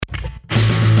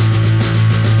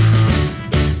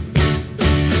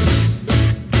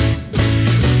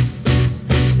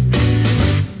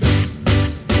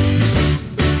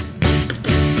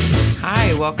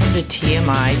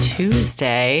TMI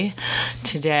Tuesday.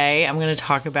 Today I'm going to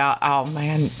talk about, oh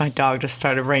man, my dog just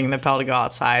started ringing the bell to go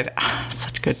outside.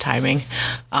 Such good timing.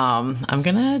 I'm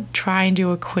going to try and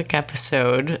do a quick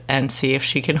episode and see if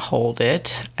she can hold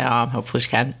it. Hopefully she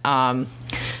can.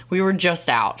 We were just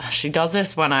out. She does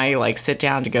this when I sit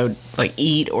down to go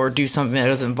eat or do something that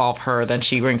doesn't involve her, then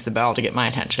she rings the bell to get my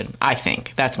attention. I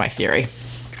think that's my theory.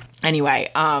 Anyway,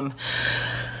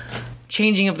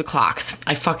 changing of the clocks.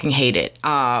 I fucking hate it.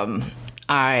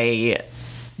 I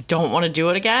don't want to do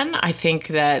it again. I think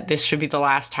that this should be the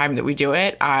last time that we do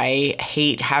it. I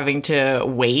hate having to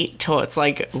wait till it's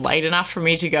light enough for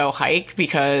me to go hike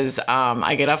because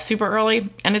I get up super early,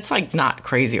 and it's not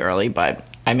crazy early, but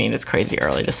I mean, it's crazy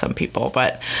early to some people,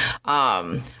 but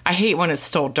I hate when it's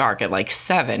still dark at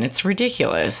 7. It's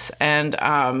ridiculous, and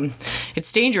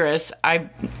it's dangerous.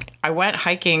 I went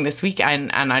hiking this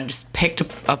weekend, and I just picked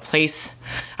a place.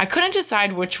 I couldn't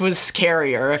decide which was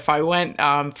scarier, if I went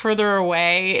further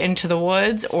away into the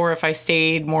woods or if I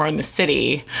stayed more in the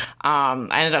city. I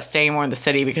ended up staying more in the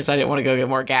city because I didn't want to go get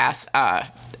more gas.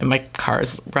 And my car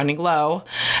is running low.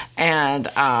 And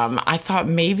I thought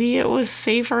maybe it was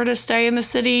safer to stay in the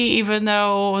city, even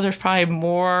though there's probably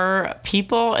more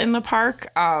people in the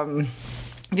park.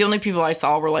 The only people I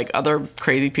saw were other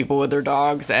crazy people with their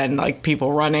dogs and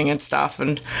people running and stuff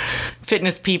and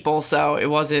fitness people. So it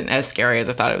wasn't as scary as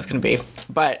I thought it was going to be.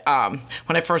 But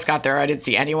when I first got there, I didn't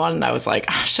see anyone. And I was like,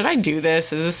 should I do this?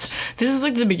 This is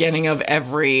the beginning of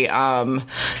every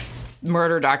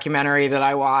murder documentary that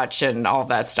I watch and all of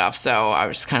that stuff. So I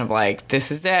was just kind of like,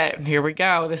 this is it. Here we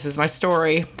go. This is my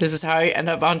story. This is how I end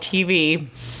up on TV.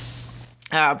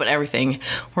 But everything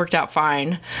worked out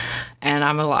fine and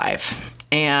I'm alive.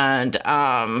 And,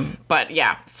 but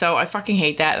yeah, so I fucking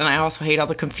hate that. And I also hate all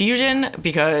the confusion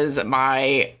because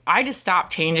I just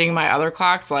stopped changing my other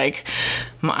clocks. I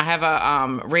have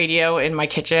a, radio in my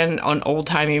kitchen, an old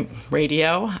timey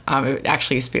radio. It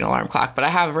actually used to be an alarm clock, but I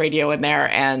have radio in there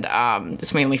and,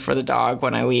 it's mainly for the dog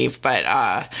when I leave, but,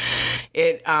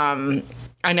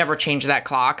 I never changed that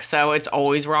clock, so it's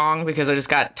always wrong because I just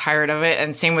got tired of it.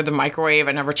 And same with the microwave.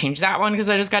 I never changed that one because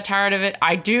I just got tired of it.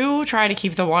 I do try to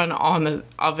keep the one on the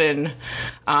oven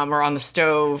or on the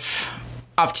stove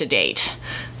up to date.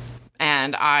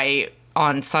 And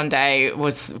on Sunday,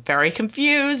 was very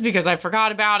confused because I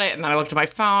forgot about it. And then I looked at my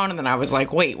phone and then I was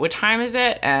like, wait, what time is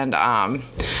it? And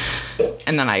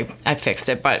then I fixed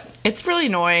it. But it's really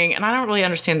annoying, and I don't really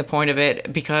understand the point of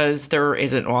it because there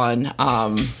isn't one.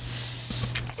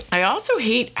 I also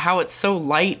hate how it's so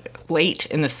late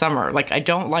in the summer. I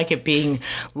don't like it being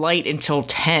light until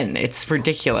 10. It's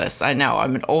ridiculous. I know,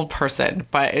 I'm an old person,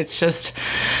 but it's just,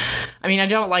 I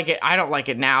don't like it. I don't like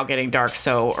it now getting dark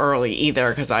so early either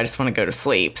because I just want to go to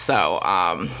sleep. So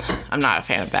I'm not a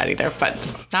fan of that either,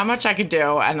 but not much I can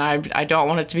do. And I don't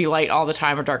want it to be light all the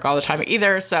time or dark all the time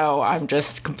either. So I'm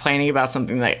just complaining about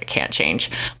something that I can't change.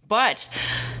 But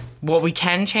what we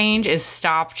can change is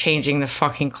stop changing the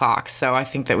fucking clock. So I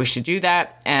think that we should do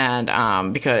that.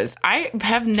 And because I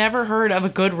have never heard of a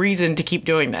good reason to keep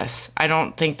doing this. I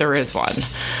don't think there is one.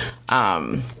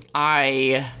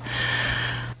 I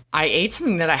ate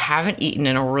something that I haven't eaten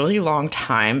in a really long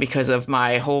time because of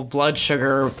my whole blood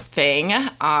sugar thing.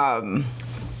 I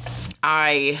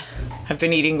have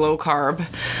been eating low carb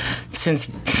since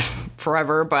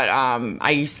forever, but I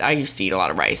used to eat a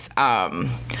lot of rice.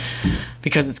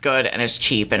 Because it's good and it's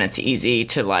cheap and it's easy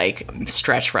to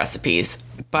stretch recipes.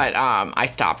 But I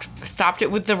stopped it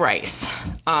with the rice.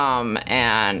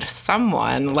 And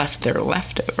someone left their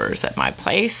leftovers at my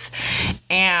place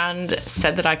and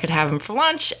said that I could have them for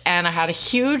lunch. And I had a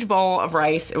huge bowl of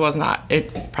rice.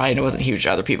 It probably wasn't huge to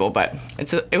other people, but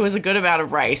it was a good amount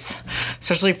of rice,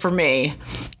 especially for me.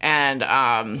 And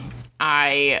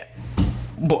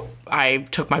I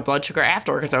took my blood sugar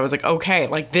afterward because I was like, okay,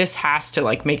 this has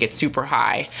to make it super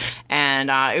high. And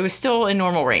it was still in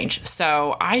normal range.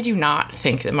 So I do not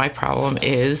think that my problem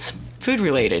is food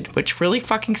related, which really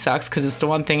fucking sucks because it's the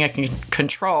one thing I can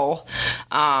control.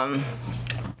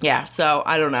 Yeah, so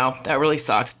I don't know. That really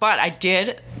sucks. But I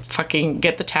did fucking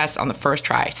get the test on the first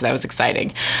try. So that was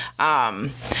exciting.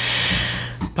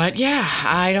 But yeah,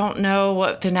 I don't know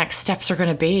what the next steps are going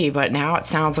to be, but now it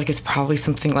sounds like it's probably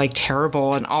something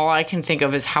terrible, and all I can think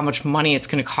of is how much money it's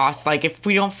going to cost. If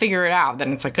we don't figure it out,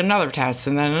 then it's another test,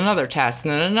 and then another test,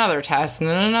 and then another test, and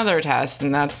then another test,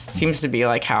 and that seems to be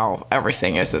how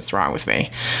everything is that's wrong with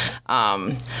me.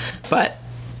 But,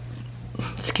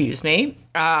 excuse me,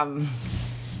 I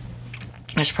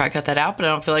should probably cut that out, but I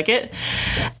don't feel like it.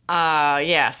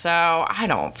 Yeah, so I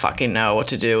don't fucking know what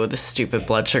to do with this stupid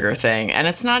blood sugar thing. And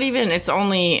it's not even, it's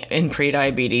only in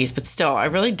pre-diabetes, but still, I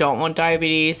really don't want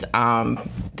diabetes.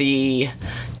 The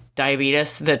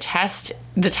diabetes, the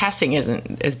testing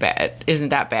isn't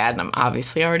that bad. And I'm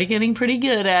obviously already getting pretty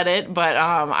good at it, but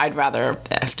I'd rather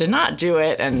have to not do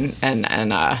it. I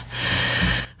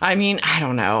mean, I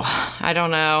don't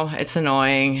know. It's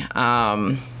annoying.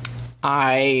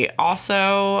 I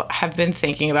also have been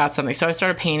thinking about something. So I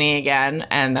started painting again,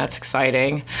 and that's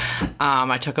exciting.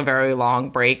 I took a very long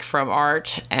break from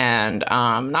art, and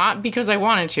not because I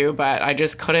wanted to, but I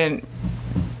just couldn't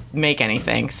make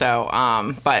anything. So,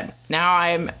 but now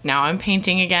I'm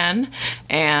painting again,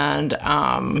 and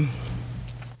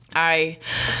my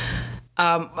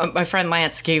friend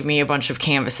Lance gave me a bunch of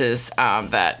canvases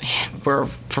that were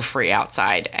for free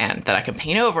outside and that I can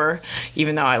paint over,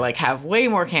 even though I have way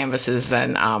more canvases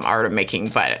than art I'm making.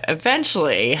 But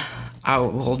eventually I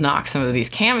will knock some of these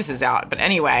canvases out. But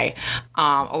anyway,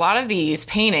 a lot of these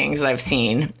paintings I've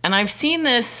seen, and I've seen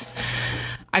this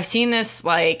in a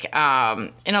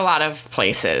lot of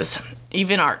places,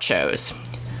 even art shows.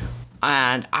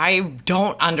 And I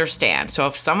don't understand. So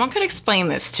if someone could explain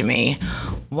this to me,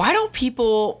 why don't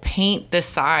people paint the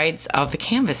sides of the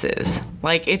canvases?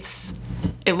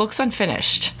 It looks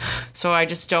unfinished. So I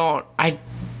just don't, I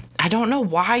don't know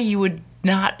why you would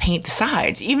not paint the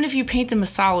sides. Even if you paint them a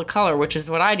solid color, which is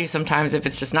what I do sometimes. If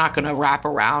it's just not going to wrap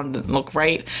around and look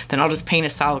right, then I'll just paint a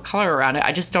solid color around it.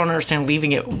 I just don't understand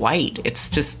leaving it white. It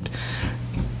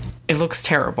looks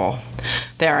terrible.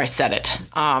 There, I said it.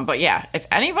 But yeah, if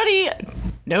anybody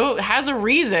has a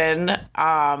reason,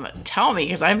 tell me,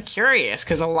 because I'm curious,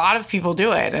 because a lot of people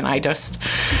do it, and I just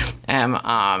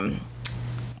am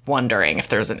wondering if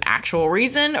there's an actual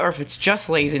reason or if it's just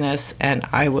laziness, and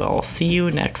I will see you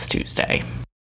next Tuesday.